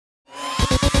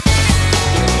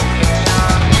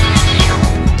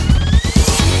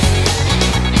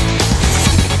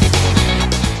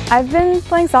I've been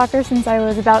playing soccer since I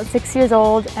was about 6 years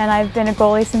old, and I've been a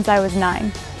goalie since I was 9.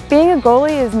 Being a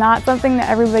goalie is not something that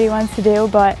everybody wants to do,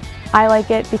 but I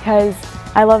like it because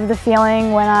I love the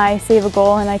feeling when I save a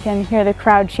goal and I can hear the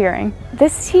crowd cheering.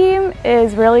 This team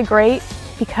is really great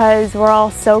because we're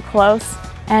all so close,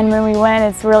 and when we win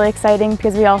it's really exciting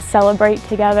because we all celebrate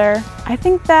together. I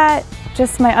think that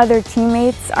just my other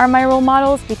teammates are my role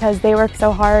models because they work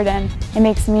so hard and it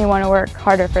makes me want to work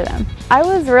harder for them. I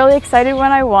was really excited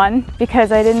when I won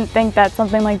because I didn't think that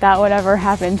something like that would ever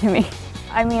happen to me.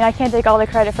 I mean, I can't take all the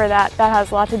credit for that. That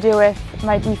has a lot to do with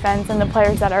my defense and the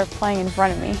players that are playing in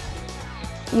front of me.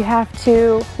 You have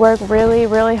to work really,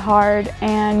 really hard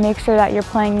and make sure that you're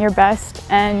playing your best,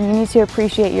 and you need to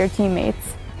appreciate your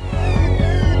teammates.